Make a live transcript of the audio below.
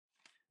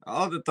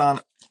Aloitetaan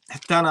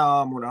tänä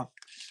aamuna.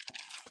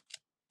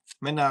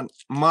 Mennään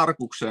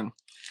Markuksen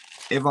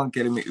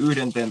evankeliumin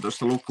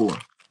 11. lukuun.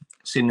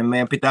 Sinne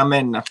meidän pitää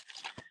mennä,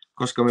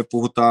 koska me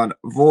puhutaan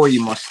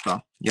voimasta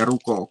ja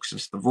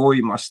rukouksesta.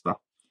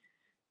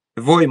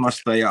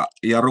 Voimasta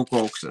ja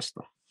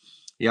rukouksesta.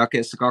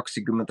 Jakeessa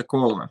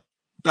 23.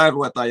 Tai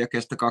luetaan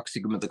jakeesta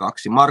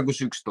 22.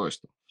 Markus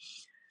 11.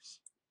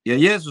 Ja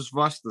Jeesus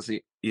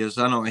vastasi ja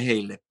sanoi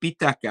heille,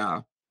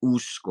 pitäkää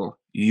usko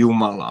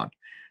Jumalaan.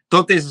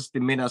 Totisesti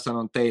minä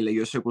sanon teille,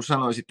 jos joku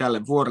sanoisi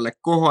tälle vuorelle,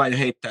 kohoa ja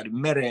heittäydy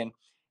mereen,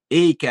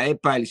 eikä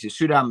epäilisi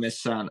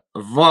sydämessään,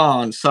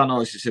 vaan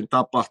sanoisi sen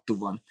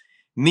tapahtuvan,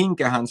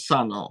 minkä hän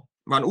sanoo,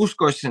 vaan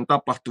uskoisi sen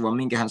tapahtuvan,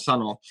 minkä hän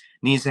sanoo,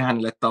 niin se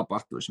hänelle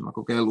tapahtuisi. Mä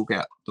kokeilen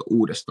lukea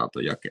uudestaan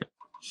tuon jakeen.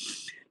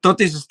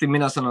 Totisesti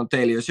minä sanon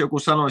teille, jos joku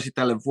sanoisi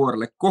tälle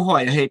vuorelle,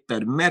 kohoa ja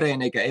heittäydy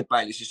mereen, eikä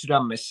epäilisi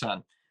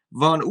sydämessään,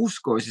 vaan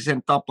uskoisi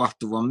sen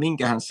tapahtuvan,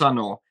 minkä hän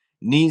sanoo,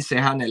 niin se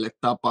hänelle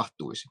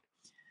tapahtuisi.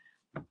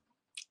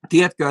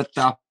 Tiedätkö,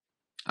 että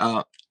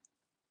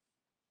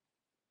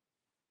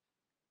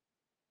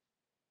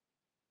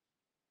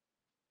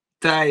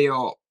tämä ei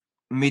ole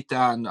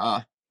mitään,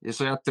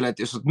 jos ajattelet,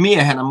 jos olet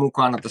miehenä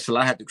mukana tässä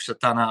lähetyksessä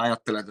tänään,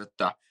 ajattelet,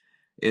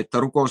 että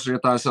rukous on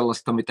jotain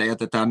sellaista, mitä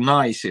jätetään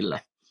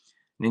naisille,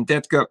 niin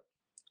tiedätkö,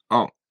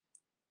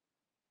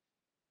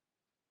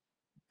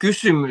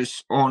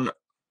 kysymys on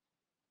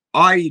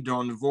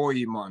aidon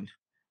voiman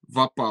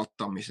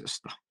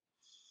vapauttamisesta.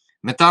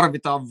 Me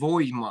tarvitaan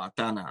voimaa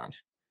tänään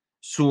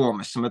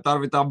Suomessa. Me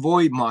tarvitaan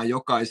voimaa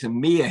jokaisen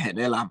miehen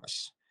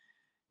elämässä.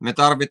 Me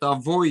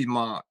tarvitaan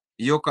voimaa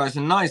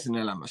jokaisen naisen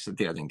elämässä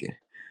tietenkin.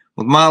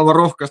 Mutta mä haluan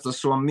rohkaista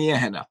sua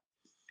miehenä,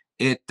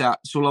 että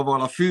sulla voi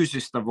olla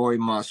fyysistä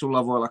voimaa,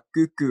 sulla voi olla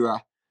kykyä,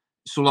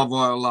 sulla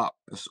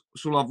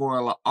voi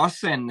olla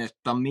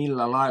asennetta,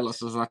 millä lailla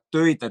sä saat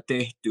töitä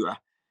tehtyä.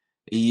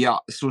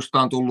 Ja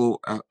susta on tullut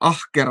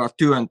ahkera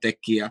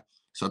työntekijä,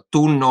 sä oot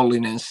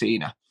tunnollinen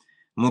siinä.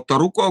 Mutta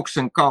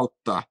rukouksen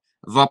kautta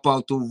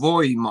vapautuu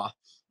voima,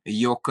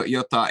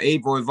 jota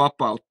ei voi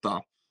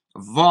vapauttaa,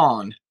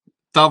 vaan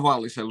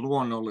tavallisen,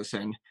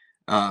 luonnollisen,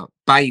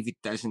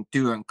 päivittäisen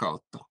työn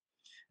kautta.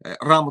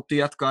 Raamattu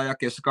jatkaa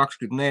jakeessa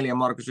 24,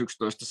 Markus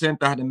 11. Sen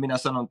tähden minä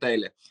sanon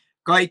teille,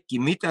 kaikki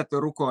mitä te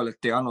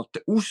rukoilette ja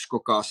annotte,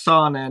 uskokaa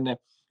saaneenne,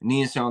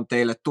 niin se on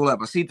teille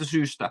tuleva. Siitä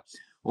syystä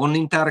on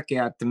niin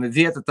tärkeää, että me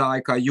vietetään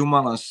aikaa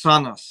Jumalan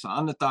sanassa,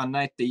 annetaan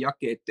näiden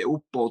jakeiden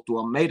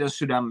uppoutua meidän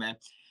sydämeen,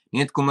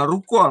 niin että kun me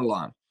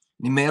rukoillaan,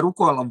 niin me ei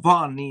rukoilla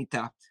vaan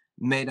niitä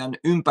meidän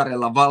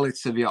ympärillä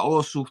vallitsevia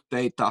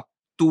olosuhteita,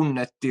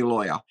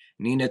 tunnetiloja,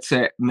 niin että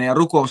se meidän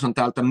rukous on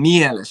täältä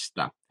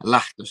mielestä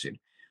lähtöisin,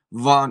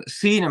 vaan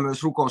siinä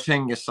myös rukous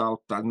hengessä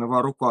auttaa, että me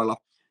vaan rukoilla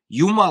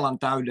Jumalan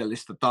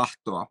täydellistä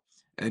tahtoa,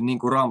 niin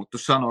kuin Raamattu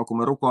sanoo, kun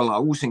me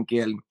rukoillaan uusin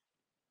kielin.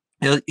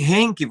 Ja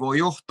henki voi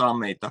johtaa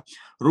meitä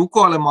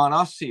rukoilemaan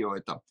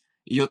asioita,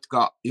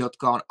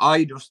 jotka on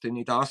aidosti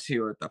niitä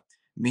asioita,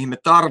 mihin me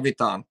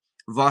tarvitaan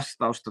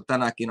vastausta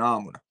tänäkin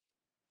aamuna.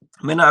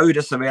 Mennään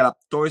yhdessä vielä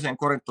toiseen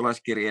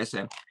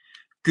korintolaiskirjeeseen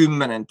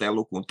 10.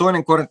 lukuun.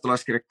 Toinen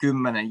korintolaiskirje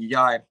 10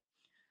 jae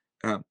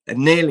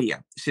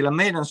 4. Sillä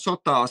meidän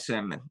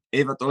sota-aseemme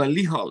eivät ole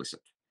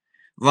lihalliset,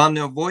 vaan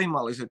ne on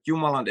voimalliset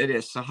Jumalan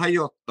edessä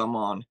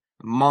hajottamaan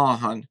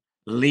maahan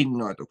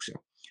linnoituksia.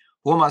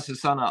 Huomaa se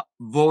sana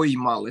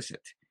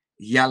voimalliset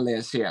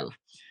jälleen siellä.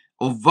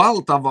 On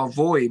valtava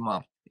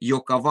voima,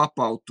 joka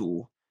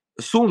vapautuu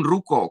sun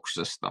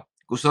rukouksesta,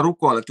 kun sä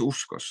rukoilet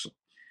uskossa.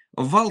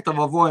 On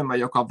valtava voima,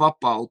 joka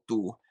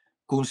vapautuu,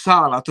 kun sä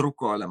alat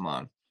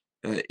rukoilemaan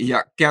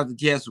ja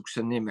käytät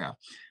Jeesuksen nimeä.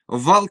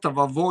 On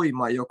valtava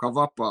voima, joka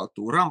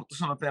vapautuu. Raamattu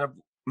sanoo, että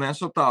meidän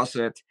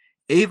sota-aseet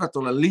eivät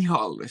ole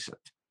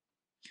lihalliset,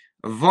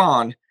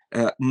 vaan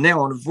ne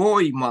on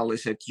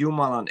voimalliset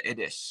Jumalan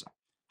edessä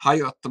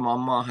hajottamaan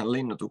maahan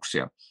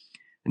linnoituksia.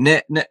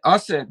 Ne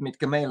aseet,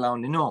 mitkä meillä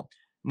on, niin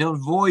ne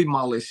on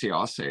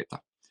voimallisia aseita.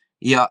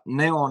 Ja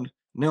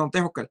ne on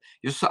tehokkaita.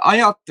 Jos sä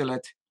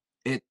ajattelet,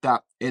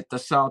 että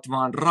sä oot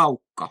vaan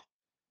raukka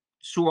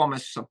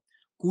Suomessa,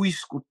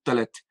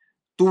 kuiskuttelet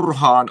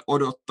turhaan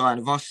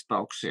odottaen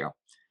vastauksia,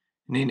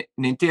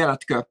 niin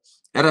tiedätkö,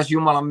 eräs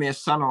Jumalan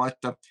mies sanoi,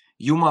 että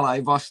Jumala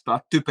ei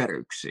vastaa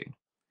typeryyksiin.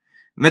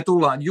 Me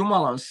tullaan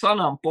Jumalan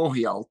sanan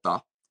pohjalta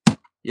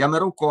ja me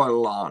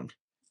rukoillaan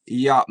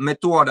ja me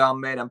tuodaan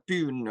meidän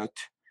pyynnöt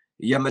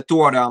ja me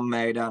tuodaan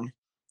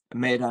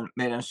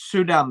meidän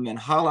sydämen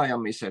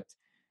halajamiset.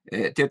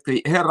 Tiedätkö,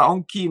 Herra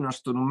on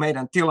kiinnostunut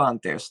meidän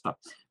tilanteesta,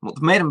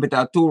 mutta meidän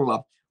pitää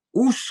tulla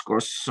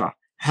uskossa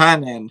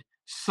hänen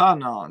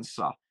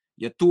sanansa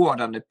ja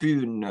tuoda ne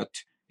pyynnöt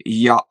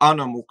ja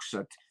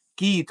anomukset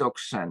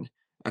kiitoksen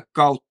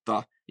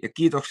kautta ja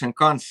kiitoksen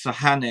kanssa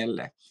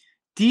hänelle,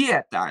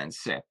 tietäen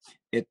se,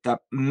 että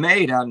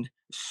meidän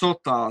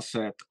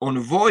sota-aseet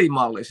on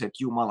voimalliset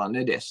Jumalan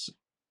edessä.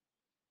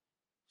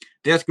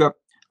 Tiedätkö,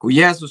 kun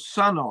Jeesus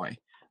sanoi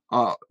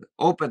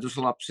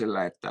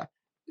opetuslapsille, että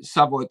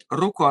sä voit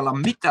rukoilla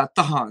mitä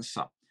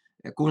tahansa,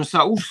 ja kun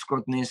sä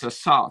uskot, niin sä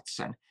saat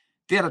sen.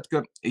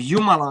 Tiedätkö,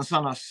 Jumalan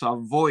sanassa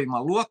on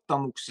voima,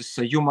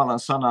 luottamuksessa Jumalan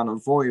sanan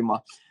on voima.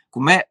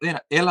 Kun meidän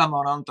elämä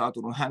on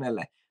antautunut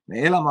hänelle,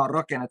 meidän elämä on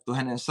rakennettu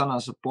hänen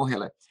sanansa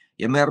pohjalle,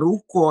 ja me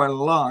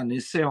rukoillaan,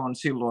 niin se on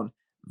silloin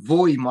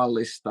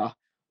voimallista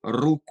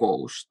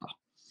rukousta.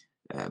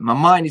 Mä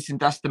mainitsin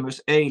tästä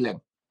myös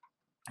eilen,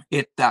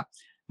 että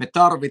me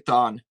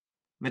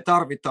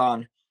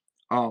tarvitaan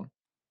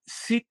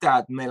sitä,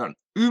 että meillä on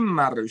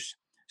ymmärrys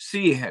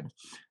siihen,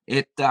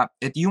 että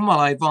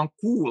Jumala ei vaan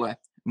kuule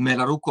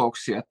meidän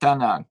rukouksia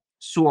tänään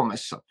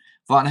Suomessa,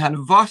 vaan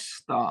hän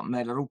vastaa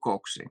meidän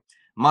rukouksiin.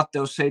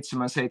 Matteus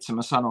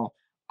 7:7 sanoo,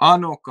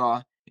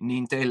 anokaa,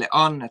 niin teille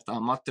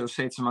annetaan. Matteus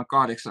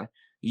 7:8,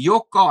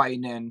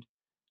 jokainen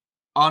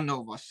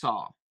anova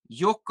saa.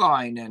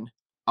 Jokainen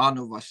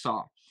anova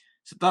saa.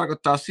 Se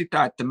tarkoittaa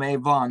sitä, että me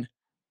ei vaan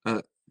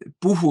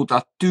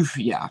puhuta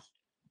tyhjää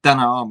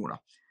tänä aamuna,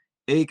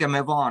 eikä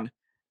me vaan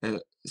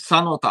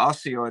sanota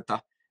asioita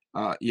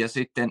ja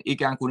sitten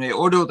ikään kuin ei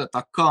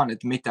odotetakaan,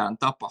 että mitään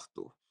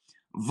tapahtuu,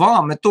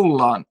 vaan me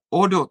tullaan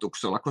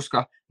odotuksella,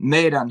 koska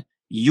meidän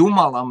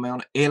Jumalamme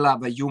on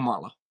elävä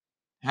Jumala.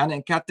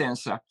 Hänen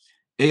kätensä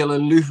ei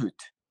ole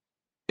lyhyt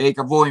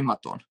eikä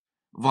voimaton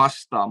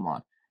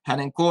vastaamaan.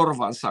 Hänen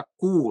korvansa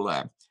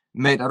kuulee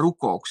meidän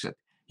rukoukset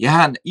ja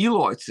hän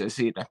iloitsee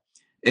siitä,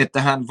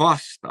 että hän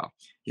vastaa.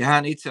 Ja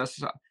hän itse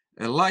asiassa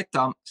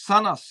laittaa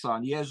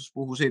sanassaan, Jeesus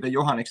puhuu siitä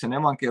Johanneksen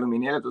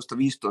evankeliumin 14,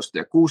 15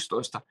 ja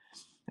 16,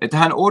 että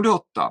hän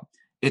odottaa,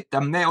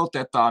 että me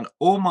otetaan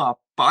oma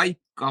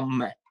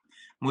paikkamme.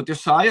 Mutta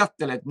jos sä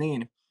ajattelet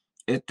niin,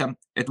 että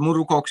mun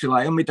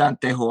rukouksilla ei ole mitään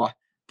tehoa,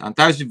 tämä on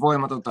täysin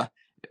voimatonta,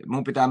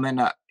 mun pitää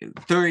mennä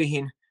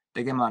töihin,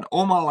 tekemään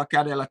omalla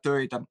kädellä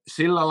töitä,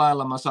 sillä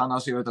lailla mä saan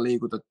asioita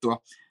liikutettua.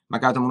 Mä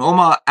käytän mun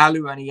omaa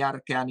älyäni,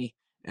 järkeäni,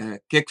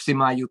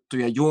 keksimään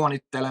juttuja,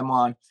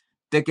 juonittelemaan,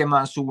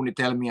 tekemään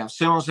suunnitelmia.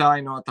 Se on se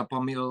ainoa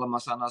tapa, millä mä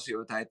saan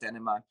asioita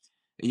etenemään.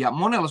 Ja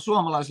monella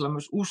suomalaisella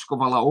myös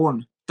uskovalla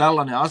on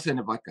tällainen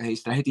asenne, vaikka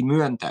heistä heti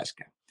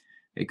myöntäisikään.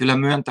 He kyllä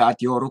myöntää,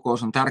 että joo,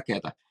 rukous on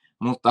tärkeää,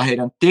 mutta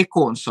heidän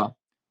tekonsa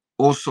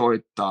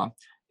osoittaa,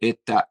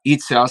 että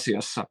itse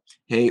asiassa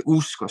he ei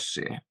usko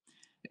siihen.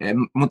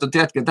 Mutta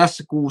tiedätkö,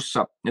 tässä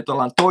kuussa, nyt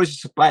ollaan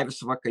toisessa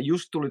päivässä, vaikka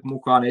just tulit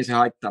mukaan, ei se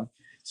haittaa.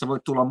 Sä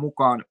voit tulla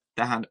mukaan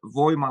tähän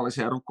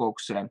voimalliseen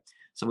rukoukseen.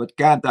 Sä voit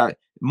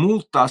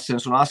muuttaa sen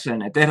sun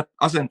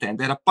asenteen,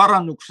 tehdä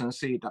parannuksen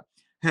siitä.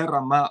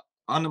 Herra,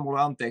 anna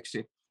mulle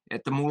anteeksi,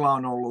 että mulla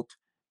on ollut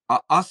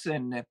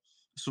asenne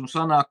sun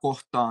sanaa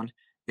kohtaan,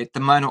 että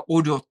mä en ole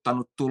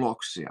odottanut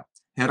tuloksia.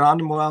 Herra,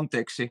 anna mulle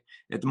anteeksi,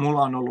 että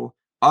mulla on ollut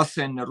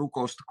asenne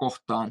rukousta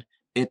kohtaan,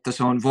 että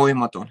se on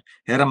voimaton.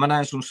 Herra, mä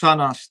näen sun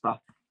sanasta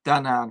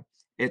tänään,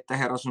 että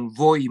Herra, sun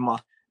voima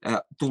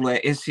tulee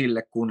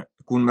esille,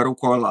 kun me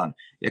rukoillaan.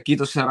 Ja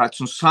kiitos Herra, että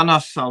sun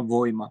sanassa on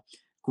voima,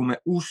 kun me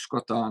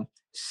uskotaan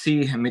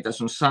siihen, mitä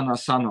sun sana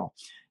sanoo.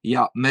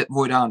 Ja me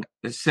voidaan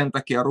sen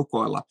takia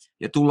rukoilla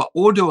ja tulla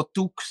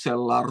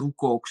odotuksella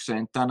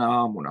rukoukseen tänä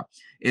aamuna,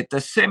 että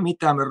se,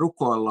 mitä me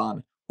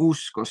rukoillaan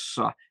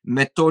uskossa,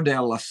 me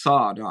todella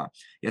saadaan.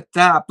 Ja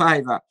tämä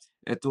päivä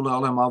tulee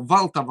olemaan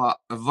valtava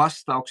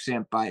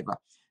vastauksien päivä,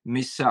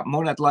 missä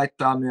monet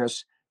laittaa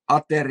myös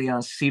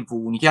aterian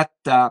sivuun,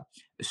 jättää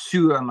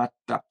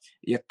syömättä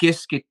ja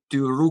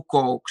keskittyy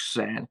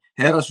rukoukseen,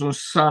 Herra, sun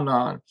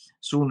sanaan,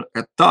 sun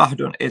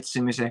tahdon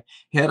etsimiseen.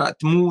 Herra,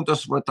 että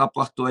muutos voi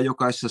tapahtua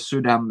jokaisessa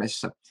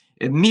sydämessä.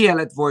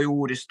 Mielet voi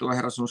uudistua,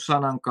 Herra, sun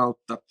sanan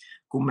kautta,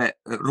 kun me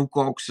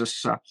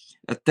rukouksessa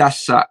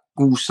tässä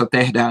kuussa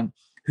tehdään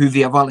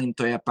hyviä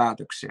valintoja ja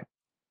päätöksiä.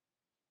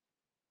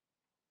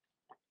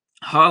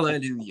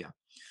 Halleluja.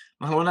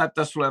 Mä haluan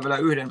näyttää sulle vielä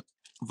yhden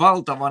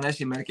valtavan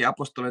esimerkin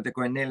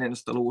apostolitekojen 4.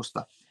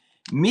 luvusta,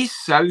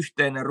 missä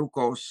yhteinen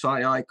rukous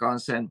sai aikaan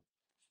sen,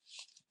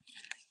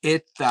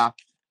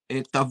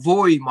 että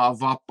voima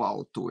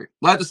vapautui.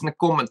 Laita sinne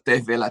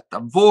kommentteihin vielä,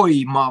 että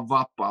voima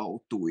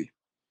vapautui.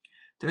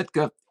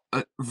 Tiedätkö,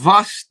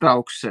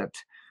 vastaukset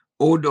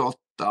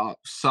odottaa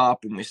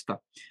saapumista,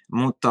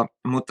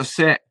 mutta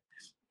se,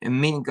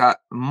 minkä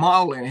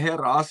mallin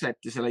Herra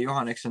asetti siellä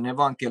Johanneksen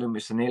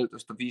evankeliumissa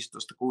 14,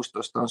 15,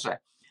 16 on se,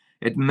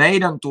 että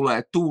meidän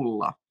tulee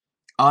tulla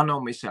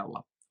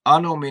anomisella.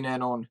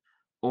 Anominen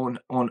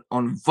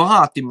on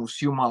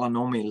vaatimus Jumalan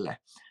omille,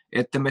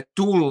 että me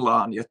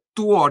tullaan ja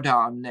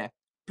tuodaan ne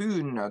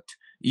pyynnöt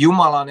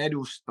Jumalan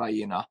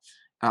edustajina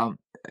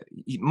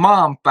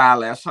maan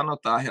päälle ja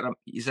sanotaan, Herra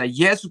Isä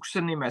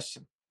Jeesuksen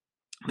nimessä,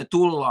 me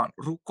tullaan,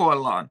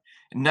 rukoillaan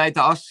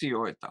näitä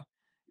asioita,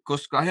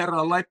 koska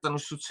Herra on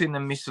laittanut sut sinne,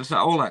 missä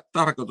sä olet,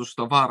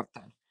 tarkoitusta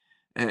varten.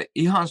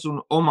 Ihan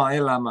sun oma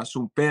elämä,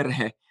 sun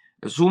perhe,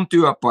 sun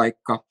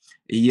työpaikka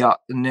ja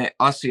ne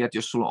asiat,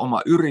 jos sulla on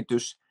oma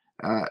yritys,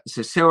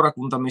 se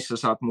seurakunta, missä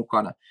sä oot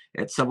mukana,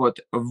 että sä voit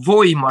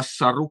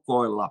voimassa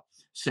rukoilla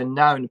sen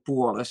näyn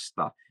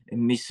puolesta,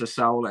 missä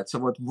sä olet.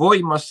 Sä voit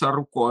voimassa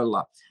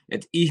rukoilla,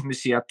 että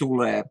ihmisiä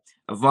tulee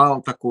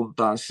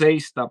valtakuntaan,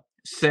 seistä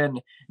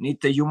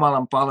niiden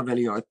Jumalan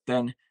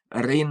palvelijoiden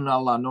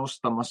rinnalla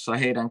nostamassa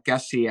heidän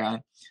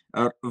käsiään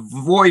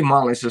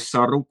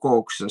voimallisessa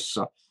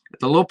rukouksessa.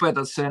 Että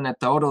lopetat sen,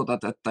 että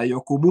odotat, että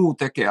joku muu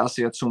tekee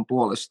asiat sun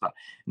puolesta.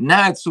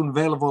 Näet sun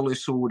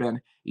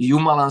velvollisuuden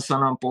Jumalan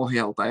sanan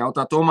pohjalta ja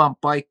otat oman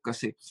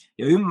paikkasi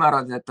ja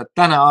ymmärrät, että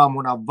tänä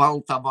aamuna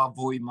valtava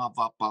voima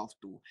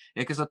vapautuu.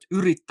 Eikä sä oot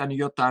yrittänyt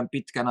jotain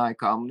pitkän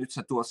aikaa, mutta nyt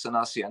sä tuot sen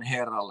asian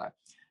Herralle.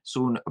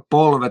 Sun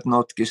polvet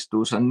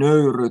notkistuu, sä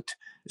nöyryt,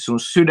 sun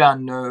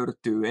sydän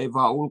nöyrtyy, ei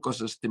vaan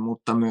ulkoisesti,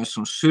 mutta myös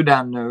sun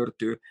sydän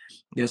nöyrtyy.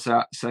 Ja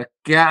sä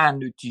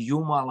käännyt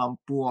Jumalan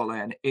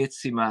puoleen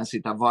etsimään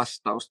sitä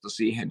vastausta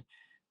siihen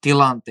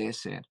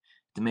tilanteeseen.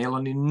 Että meillä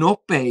on niin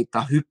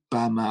nopeita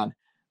hyppäämään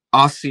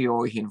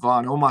asioihin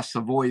vaan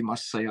omassa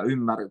voimassa ja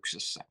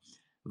ymmärryksessä,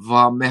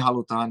 vaan me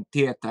halutaan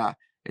tietää,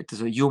 että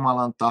se on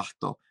Jumalan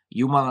tahto,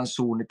 Jumalan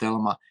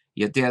suunnitelma,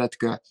 ja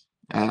tiedätkö,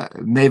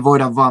 me ei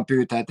voida vaan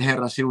pyytää, että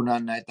Herra siunaa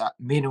näitä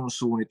minun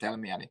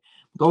suunnitelmiani.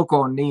 Mutta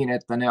olkoon niin,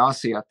 että ne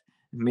asiat,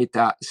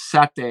 mitä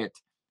sä teet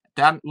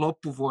tämän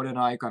loppuvuoden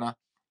aikana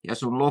ja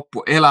sun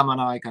loppuelämän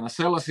aikana,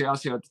 sellaisia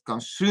asioita, jotka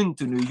on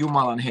syntynyt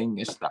Jumalan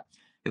hengestä,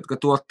 jotka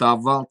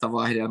tuottaa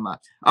valtavaa hedelmää.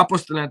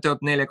 Apostolien teot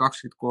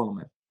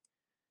 4.23.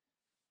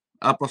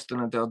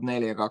 Apostolien teot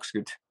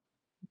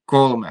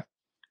 4.23.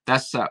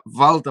 Tässä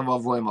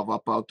valtava voima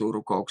vapautuu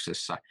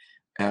rukouksessa.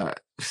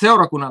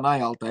 Seurakunnan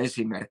ajalta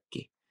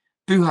esimerkki.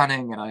 Pyhän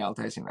hengen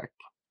ajalta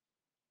esimerkki.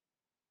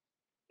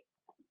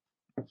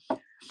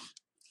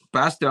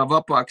 Päästyään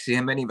vapaaksi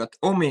he menivät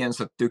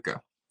omiensa tykö.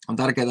 On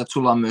tärkeää, että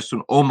sulla on myös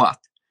sun omat.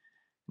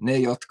 Ne,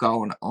 jotka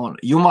on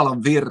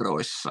Jumalan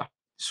virroissa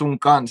sun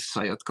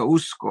kanssa, jotka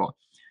uskoo,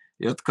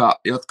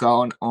 jotka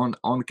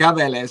on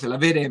kävelee siellä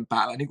veden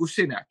päällä, niin kuin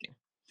sinäkin.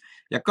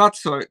 Ja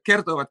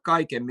kertoivat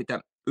kaiken, mitä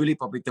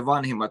ylipapit ja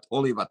vanhimmat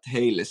olivat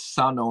heille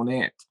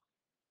sanoneet.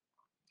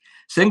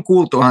 Sen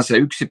kuultuahan se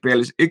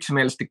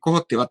yksimielisesti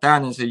kohottivat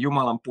äänensä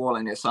Jumalan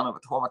puolen ja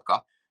sanoivat,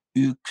 huomatkaa,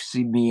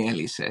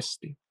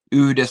 yksimielisesti,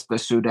 yhdestä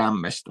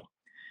sydämestä.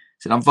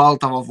 Siinä on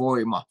valtava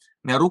voima.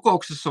 Meidän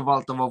rukouksessa on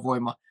valtava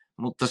voima,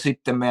 mutta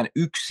sitten meidän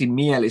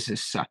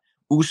yksimielisessä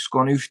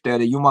uskon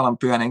yhteyden, Jumalan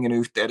pyhän hengen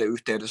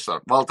yhteydessä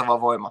on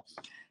valtava voima.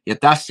 Ja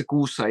tässä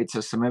kuussa itse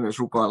asiassa me myös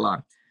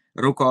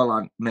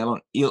rukoillaan. Meillä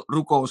on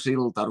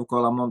rukousilta,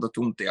 rukoillaan monta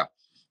tuntia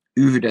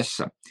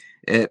yhdessä.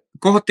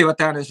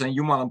 Kohottivat äänensä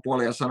Jumalan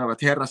puoleen ja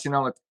sanoivat, Herra, sinä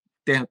olet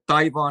tehnyt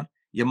taivaan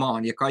ja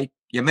maan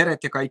ja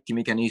meret ja kaikki,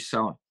 mikä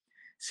niissä on.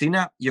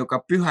 Sinä,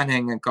 joka pyhän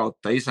hengen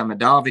kautta isämme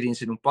Daavidin,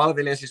 sinun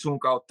palvelijasi sun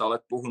kautta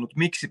olet puhunut,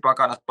 miksi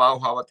pakanat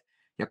pauhaavat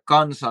ja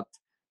kansat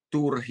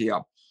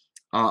turhia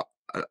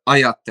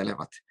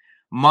ajattelevat.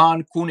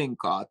 Maan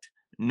kuninkaat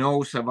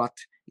nousevat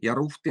ja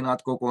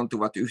ruhtinaat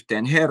kokoontuvat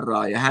yhteen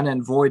Herraa ja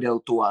hänen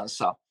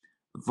voideltuansa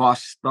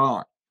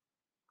vastaan.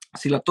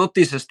 Sillä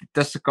totisesti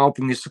tässä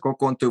kaupungissa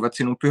kokoontuivat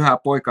sinun pyhää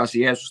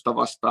poikaasi Jeesusta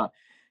vastaan,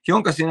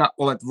 jonka sinä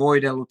olet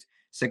voidellut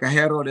sekä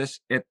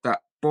Herodes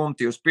että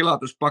Pontius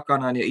Pilatus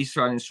pakanan ja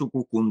Israelin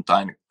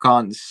sukukuntain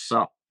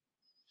kanssa.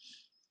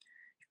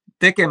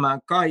 Tekemään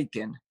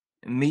kaiken,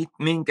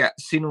 minkä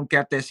sinun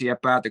kätesi ja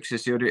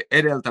päätöksesi oli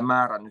edeltä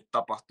määrännyt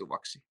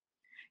tapahtuvaksi.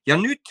 Ja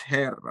nyt,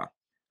 Herra,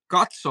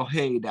 katso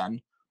heidän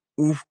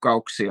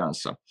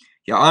uhkauksiansa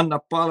ja anna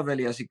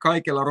palvelijasi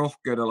kaikella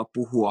rohkeudella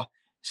puhua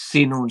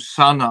sinun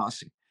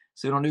sanasi.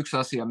 Se on yksi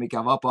asia,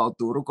 mikä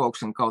vapautuu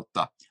rukouksen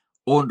kautta,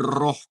 on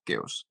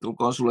rohkeus.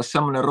 Tulkoon sulle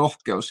sellainen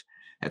rohkeus,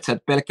 että sä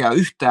et pelkää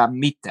yhtään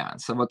mitään.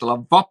 Sä voit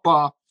olla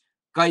vapaa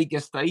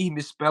kaikesta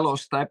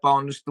ihmispelosta,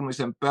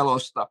 epäonnistumisen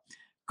pelosta,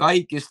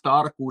 kaikista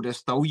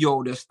arkuudesta,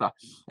 ujoudesta,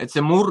 että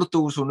se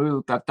murtuu sun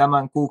yltä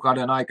tämän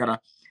kuukauden aikana.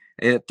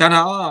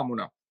 Tänä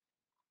aamuna,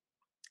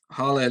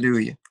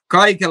 halleluja,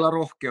 kaikella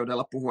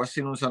rohkeudella puhua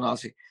sinun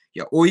sanasi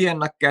ja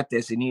ojenna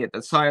kätesi niin,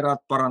 että sairaat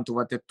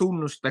parantuvat ja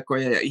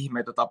tunnustekoja ja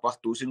ihmeitä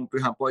tapahtuu sinun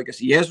pyhän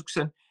poikasi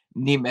Jeesuksen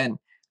nimen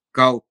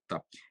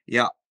kautta.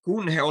 Ja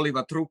kun he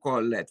olivat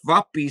rukoilleet,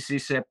 vapisi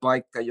se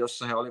paikka,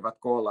 jossa he olivat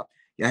koolla,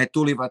 ja he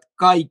tulivat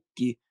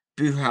kaikki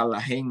pyhällä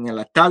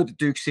hengellä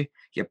täytetyiksi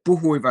ja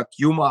puhuivat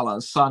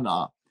Jumalan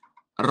sanaa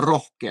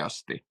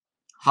rohkeasti.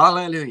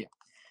 Halleluja.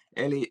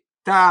 Eli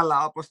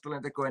täällä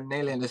apostolien tekojen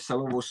 4.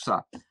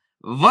 luvussa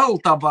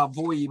valtava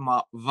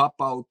voima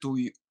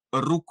vapautui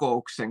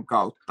rukouksen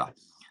kautta.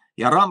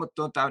 Ja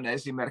Raamattu on täynnä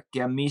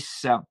esimerkkiä,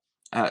 missä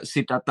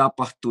sitä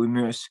tapahtui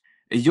myös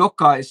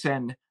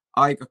jokaisen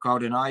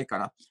aikakauden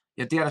aikana.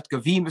 Ja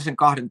tiedätkö, viimeisen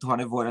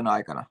 2000 vuoden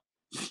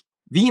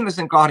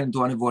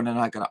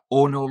aikana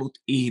on ollut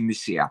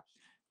ihmisiä,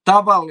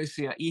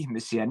 tavallisia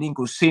ihmisiä, niin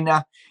kuin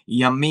sinä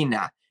ja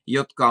minä,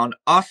 jotka on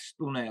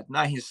astuneet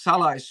näihin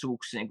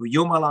salaisuuksiin, kun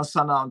Jumalan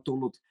sana on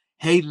tullut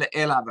heille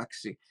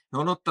eläväksi. He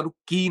on ottanut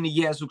kiinni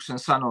Jeesuksen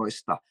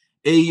sanoista,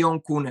 ei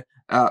jonkun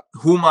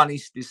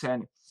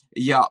humanistisen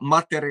ja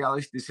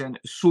materialistisen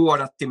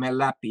suodattimen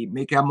läpi,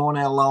 mikä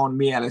monella on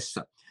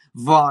mielessä,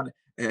 vaan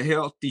he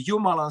otti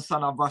Jumalan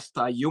sanan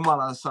vastaan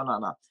Jumalan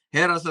sanana.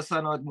 Herra, sä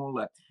sanoit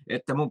mulle,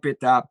 että mun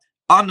pitää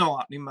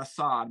anoa, niin mä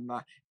saan.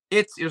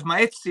 Jos mä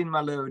etsin,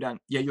 mä löydän.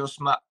 Ja jos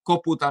mä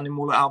koputan, niin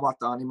mulle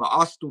avataan, niin mä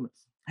astun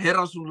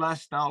Herra, sun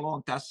läsnäolo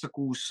on tässä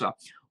kuussa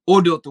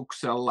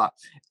odotuksella,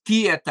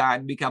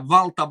 tietäen, mikä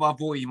valtava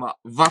voima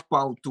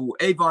vapautuu,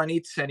 ei vain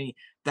itseni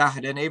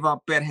tähden, ei vain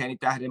perheeni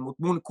tähden,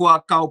 mutta mun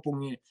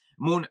kaupungin,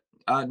 mun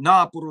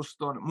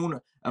naapuruston,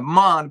 mun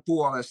maan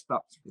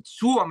puolesta.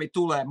 Suomi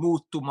tulee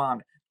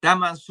muuttumaan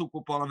tämän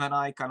sukupolven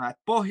aikana,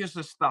 että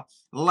pohjoisesta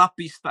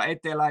Lapista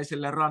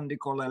eteläiselle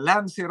rannikolle,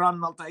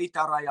 länsirannalta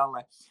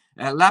itärajalle,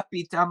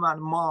 läpi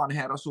tämän maan,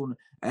 Herra, sun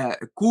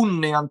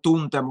kunnian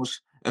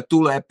tuntemus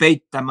tulee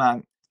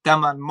peittämään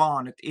tämän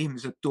maan, että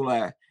ihmiset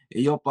tulee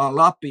jopa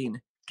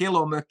Lapin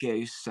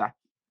kelomökeissä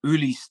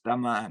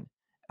ylistämään,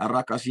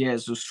 rakas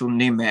Jeesus, sun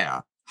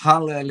nimeä.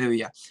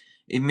 Halleluja.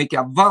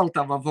 Mikä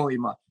valtava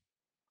voima.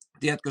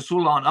 Tiedätkö,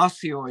 sulla on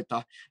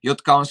asioita,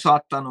 jotka on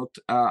saattanut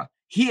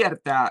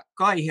hiertää,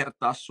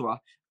 kaihertaa sua,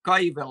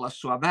 kaivella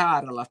sua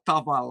väärällä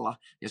tavalla,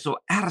 ja se on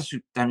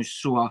ärsyttänyt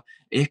sua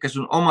ehkä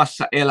sun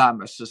omassa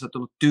elämässä, sä oot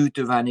tullut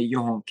tyytyväinen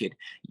johonkin.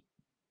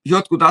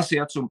 Jotkut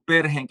asiat sun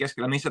perheen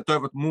keskellä, missä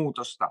toivot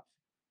muutosta,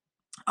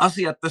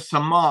 asiat tässä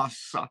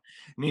maassa,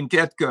 niin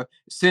tiedätkö,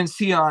 sen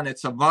sijaan,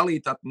 että sä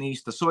valitat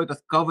niistä, soitat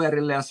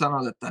kaverille ja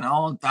sanot, että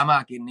no on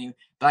tämäkin, niin,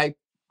 tai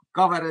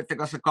kavereiden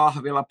kanssa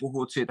kahvilla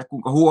puhut siitä,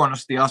 kuinka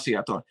huonosti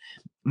asiat on.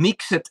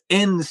 Mikset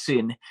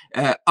ensin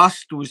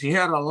astuisi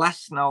Herran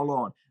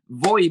läsnäoloon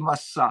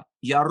voimassa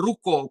ja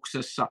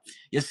rukouksessa,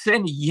 ja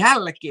sen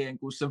jälkeen,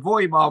 kun se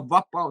voima on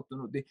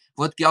vapautunut, niin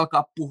voitkin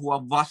alkaa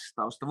puhua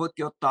vastausta,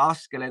 voitkin ottaa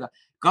askeleita,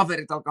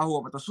 kaverit alkaa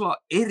huomata, sulla on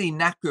eri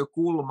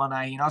näkökulma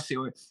näihin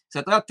asioihin. Sä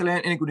et ajattele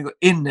niin kuin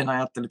ennen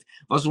ajattelit,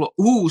 vaan sulla on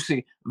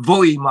uusi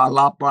voima,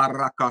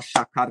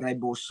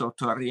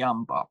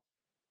 laparakashakarebusotoriamba,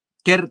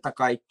 kerta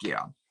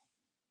kaikkiaan.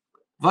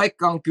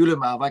 Vaikka on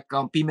kylmää, vaikka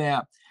on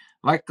pimeää,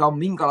 vaikka on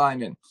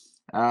minkälainen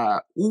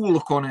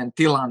ulkoinen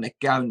tilanne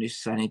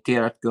käynnissä, niin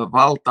tiedätkö,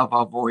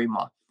 valtava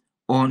voima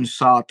on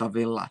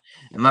saatavilla.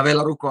 Ja mä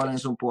vielä rukoilen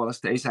sun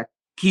puolesta, Isä,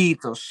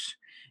 kiitos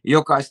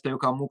jokaista,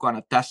 joka on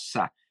mukana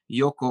tässä,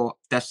 joko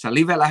tässä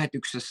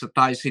live-lähetyksessä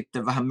tai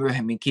sitten vähän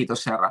myöhemmin.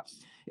 Kiitos, Herra,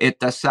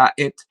 että sä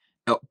et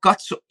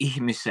katso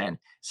ihmiseen,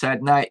 sä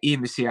et näe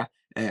ihmisiä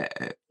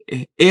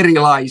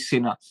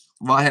erilaisina,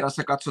 vaan Herra,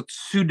 sä katsot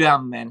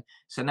sydämen,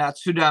 sä näet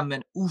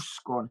sydämen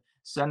uskon,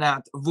 sä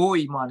näet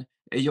voiman,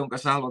 jonka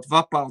sä haluat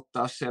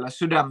vapauttaa siellä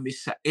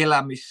sydämissä,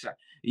 elämissä,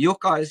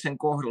 jokaisen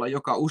kohdalla,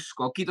 joka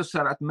uskoo. Kiitos,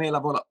 Herra, että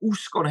meillä voi olla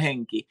uskon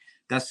henki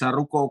tässä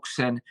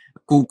rukouksen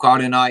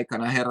kuukauden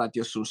aikana, Herra, että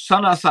jos sun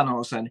sana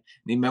sanoo sen,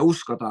 niin me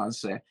uskotaan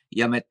se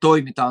ja me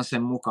toimitaan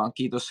sen mukaan.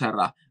 Kiitos,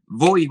 Herra,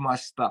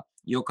 voimasta,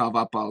 joka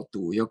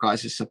vapautuu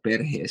jokaisessa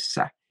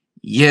perheessä.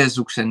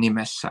 Jeesuksen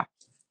nimessä.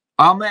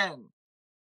 Amen.